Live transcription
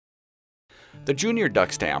The Junior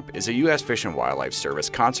Duck Stamp is a U.S. Fish and Wildlife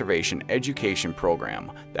Service conservation education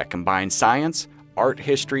program that combines science, art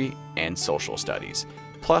history, and social studies,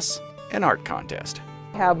 plus an art contest.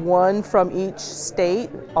 We have one from each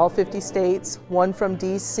state, all 50 states, one from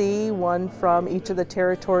D.C., one from each of the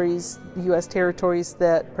territories, U.S. territories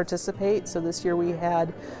that participate. So this year we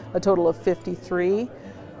had a total of 53,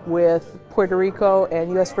 with Puerto Rico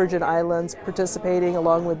and U.S. Virgin Islands participating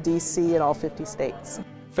along with D.C. and all 50 states.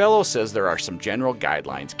 Fellow says there are some general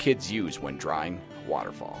guidelines kids use when drawing a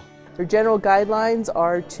waterfall. Their general guidelines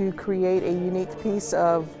are to create a unique piece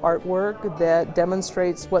of artwork that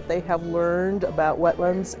demonstrates what they have learned about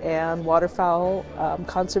wetlands and waterfowl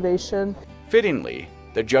conservation. Fittingly,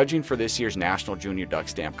 the judging for this year's National Junior Duck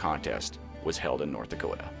Stamp Contest was held in North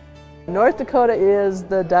Dakota. North Dakota is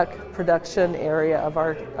the duck production area of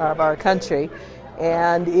our country,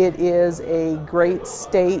 and it is a great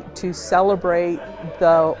state to celebrate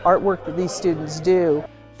the artwork that these students do.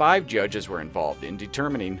 5 judges were involved in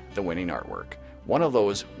determining the winning artwork. One of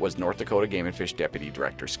those was North Dakota Game and Fish Deputy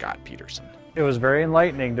Director Scott Peterson. It was very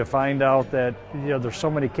enlightening to find out that there's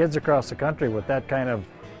so many kids across the country with that kind of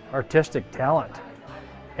artistic talent.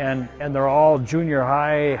 And they're all junior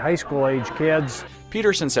high school age kids.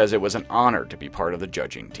 Peterson says it was an honor to be part of the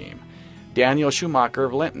judging team. Daniel Schumacher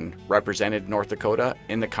of Linton represented North Dakota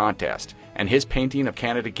in the contest, and his painting of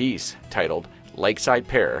Canada geese, titled Lakeside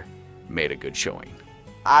Pair, made a good showing.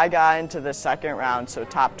 I got into the second round, so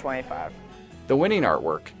top 25. The winning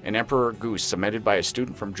artwork, an emperor goose submitted by a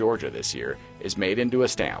student from Georgia this year, is made into a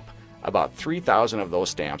stamp. About 3,000 of those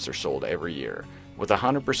stamps are sold every year, with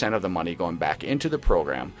 100% of the money going back into the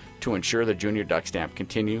program to ensure the Junior Duck Stamp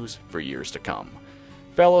continues for years to come.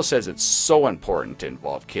 Fellow says it's so important to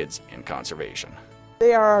involve kids in conservation.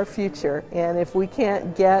 They are our future, and if we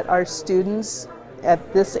can't get our students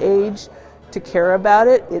at this age to care about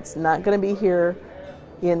it, it's not going to be here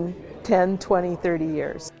in 10, 20, 30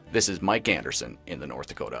 years. This is Mike Anderson in the North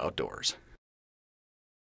Dakota Outdoors.